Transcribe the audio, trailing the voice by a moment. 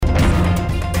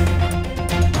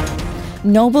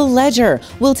Noble Ledger.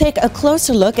 We'll take a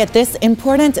closer look at this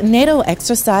important NATO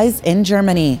exercise in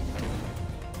Germany.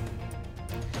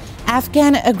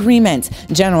 Afghan agreement.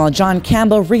 General John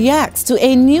Campbell reacts to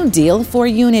a new deal for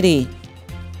unity.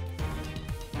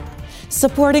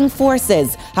 Supporting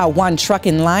forces. How one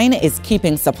trucking line is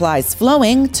keeping supplies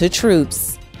flowing to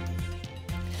troops.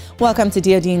 Welcome to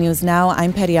DoD News Now.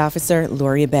 I'm Petty Officer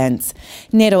Lori Bent.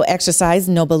 NATO exercise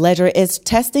Noble Ledger is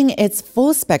testing its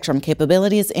full-spectrum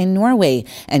capabilities in Norway,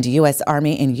 and U.S.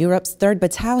 Army in Europe's 3rd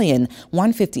Battalion,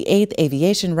 158th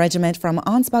Aviation Regiment from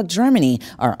Ansbach, Germany,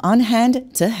 are on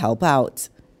hand to help out.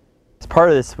 As part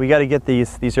of this, we got to get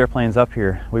these airplanes up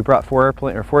here. We brought four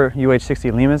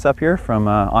UH-60 Limas up here from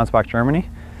Ansbach, Germany.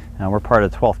 We're part of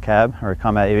the 12th CAB, or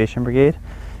Combat Aviation Brigade.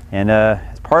 And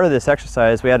as part of this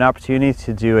exercise, we had an opportunity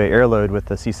to do an air load with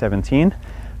the C-17,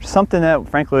 something that,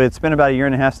 frankly, it's been about a year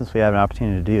and a half since we had an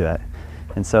opportunity to do that.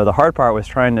 And so the hard part was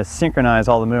trying to synchronize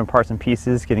all the moving parts and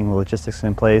pieces, getting the logistics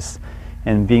in place,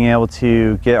 and being able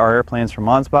to get our airplanes from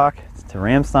Ansbach to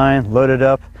Ramstein, loaded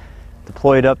up,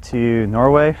 deployed up to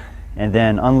Norway, and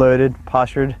then unloaded,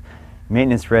 postured,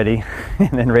 maintenance ready,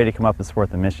 and then ready to come up and support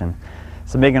the mission.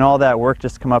 So making all that work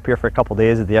just to come up here for a couple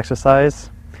days of the exercise,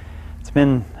 it's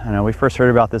been, we first heard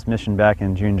about this mission back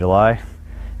in June, July.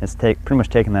 It's pretty much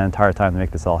taken that entire time to make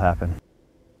this all happen.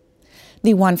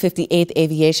 The 158th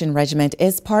Aviation Regiment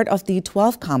is part of the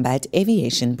 12th Combat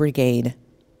Aviation Brigade.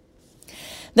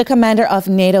 The commander of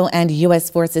NATO and U.S.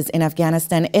 forces in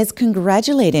Afghanistan is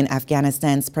congratulating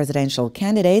Afghanistan's presidential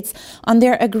candidates on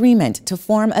their agreement to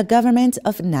form a government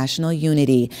of national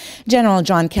unity. General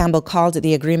John Campbell called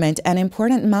the agreement an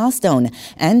important milestone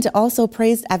and also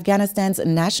praised Afghanistan's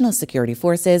national security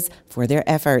forces for their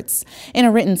efforts. In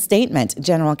a written statement,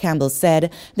 General Campbell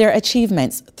said their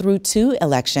achievements through 2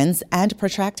 elections and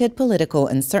protracted political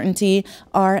uncertainty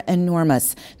are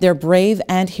enormous. Their brave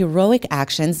and heroic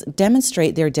actions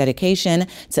demonstrate their dedication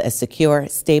to a secure,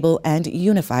 stable, and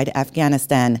unified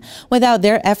Afghanistan. Without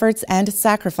their efforts and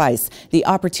sacrifice, the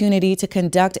opportunity to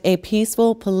conduct a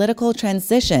peaceful political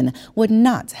transition would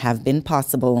not have been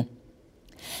possible.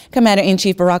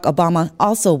 Commander-in-Chief Barack Obama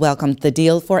also welcomed the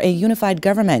deal for a unified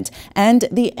government and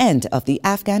the end of the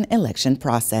Afghan election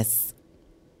process.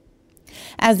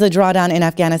 As the drawdown in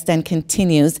Afghanistan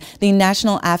continues, the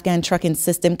National Afghan Trucking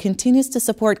System continues to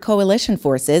support coalition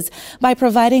forces by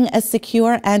providing a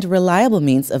secure and reliable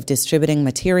means of distributing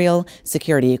material,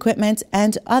 security equipment,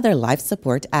 and other life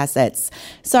support assets.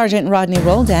 Sergeant Rodney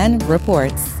Roldan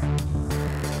reports.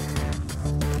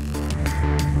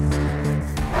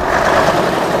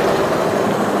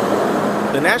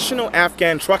 The National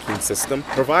Afghan Trucking System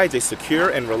provides a secure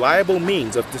and reliable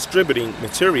means of distributing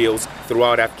materials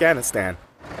throughout Afghanistan.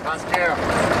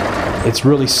 It's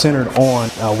really centered on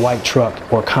a white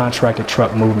truck or contracted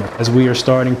truck movement. As we are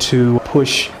starting to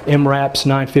push MRAPs,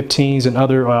 915s, and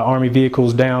other Army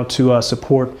vehicles down to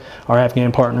support our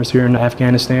Afghan partners here in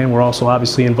Afghanistan, we're also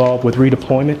obviously involved with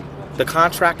redeployment. The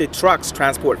contracted trucks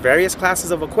transport various classes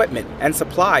of equipment and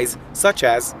supplies such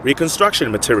as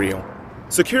reconstruction material,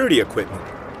 security equipment,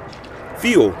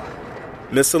 fuel,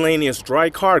 miscellaneous dry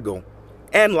cargo,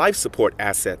 and life support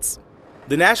assets.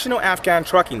 The National Afghan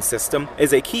Trucking System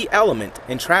is a key element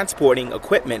in transporting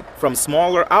equipment from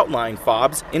smaller outlying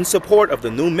FOBs in support of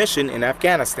the new mission in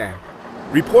Afghanistan.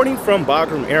 Reporting from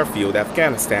Bagram Airfield,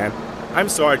 Afghanistan, I'm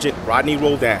Sergeant Rodney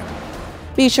Roldan.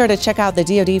 Be sure to check out the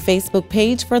DoD Facebook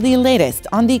page for the latest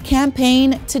on the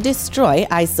campaign to destroy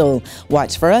ISIL.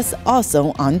 Watch for us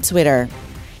also on Twitter.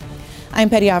 I'm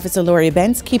Petty Officer Lori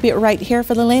Bent. Keep it right here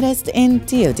for the latest in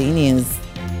DoD News.